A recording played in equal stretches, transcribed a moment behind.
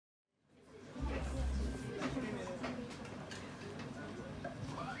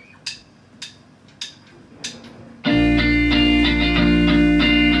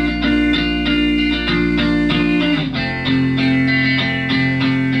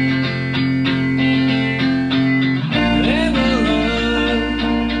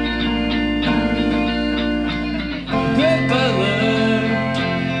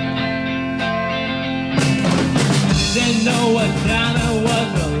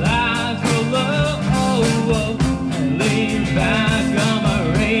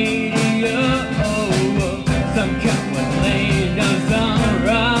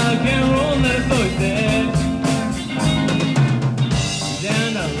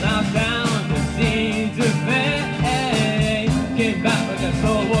locked down, the scenes of fate. Came back but the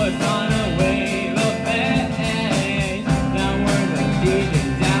soul was on a wave of fate. Now we're the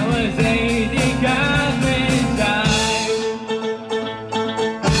seasons, that was 80 cosmic time.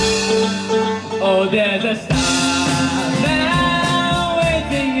 Oh, there's a star now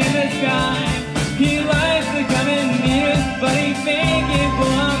waiting in the sky. He likes to come and meet us, but he think it for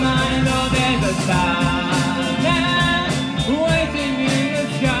our mind. Oh, there's a star now waiting in the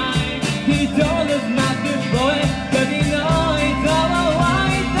sky. He told us not to blow it, cause he knows it's all a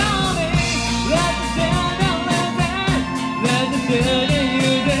white on me. Let the children live it, let the children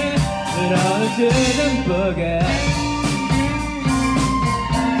use it, let all the children forget.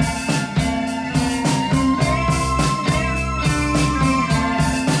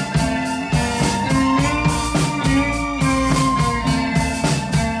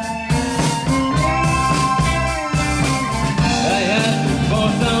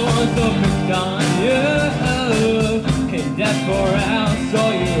 On you, and that's for else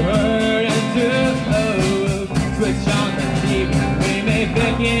all you heard and do. Switch on the TV, we may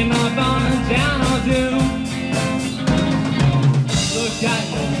pick him up on channel 2. Look out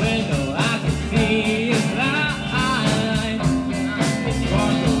your window, I can see his light. It's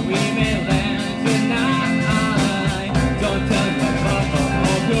far so we may land tonight. Don't tell me Papa,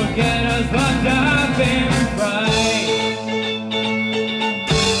 hope you'll get us locked up in fright.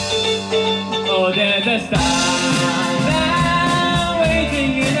 There's a star now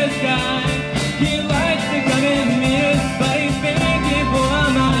waiting in the sky. He likes to come and meet us, but he's thinking for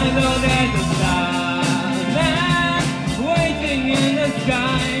our minds. Oh, there's a star now waiting in the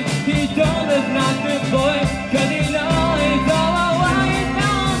sky. He told us not to blow it, cause he knows it's all a white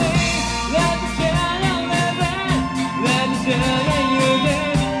on me. Let the children live it, let the children use it,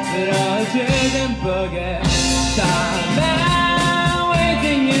 let all the children forget. Star now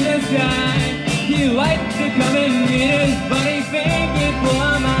waiting in the sky. He likes to come and meet us, but he think it for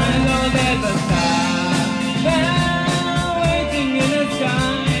our mind. Oh, there's a star now waiting in the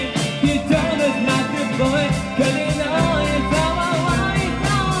sky. He told us not to blow it, cause he knows it's all a white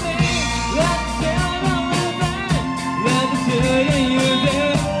on me. Let the children live it, let the children use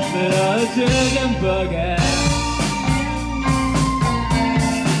it, let all the children forget.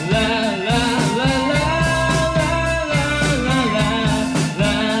 La la la la.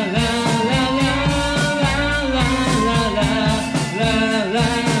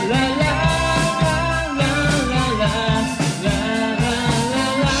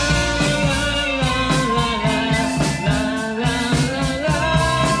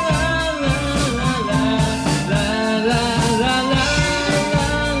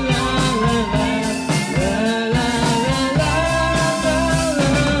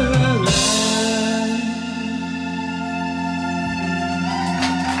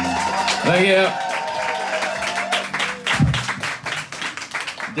 Thank you.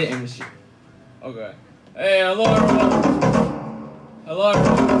 The MC. Okay. Hey, hello everyone. Hello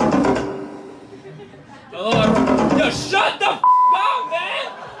everyone. Hello everyone. Yo, shut the f up, man!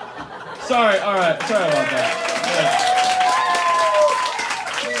 Sorry, alright. Sorry about that.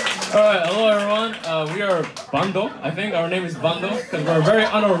 Yeah. Alright, hello everyone. We are BANDO. I think our name is BANDO because we're very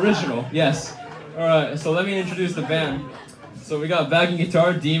unoriginal. Yes. Alright, so let me introduce the band. So we got backing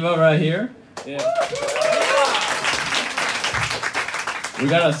guitar, Dima, right here. Yeah. We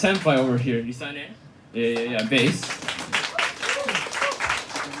got a senpai over here. Risane. Yeah. Bass.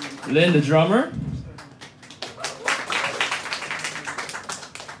 Lynn, the drummer.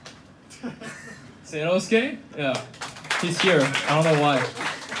 Seinosuke. Yeah. He's here. I don't know why.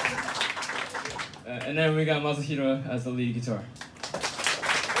 And then we got Masahiro as the lead guitar.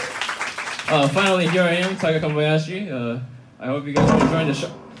 Finally, here I am, Taiga Kambayashi. I hope you guys are enjoying the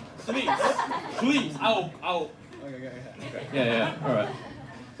show. Please, ow. Okay. Yeah, all right.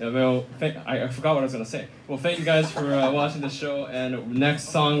 Yeah, well, I forgot what I was gonna say. Well, thank you guys for watching the show. And next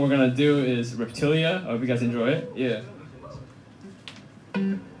song we're gonna do is Reptilia. I hope you guys enjoy it. Yeah.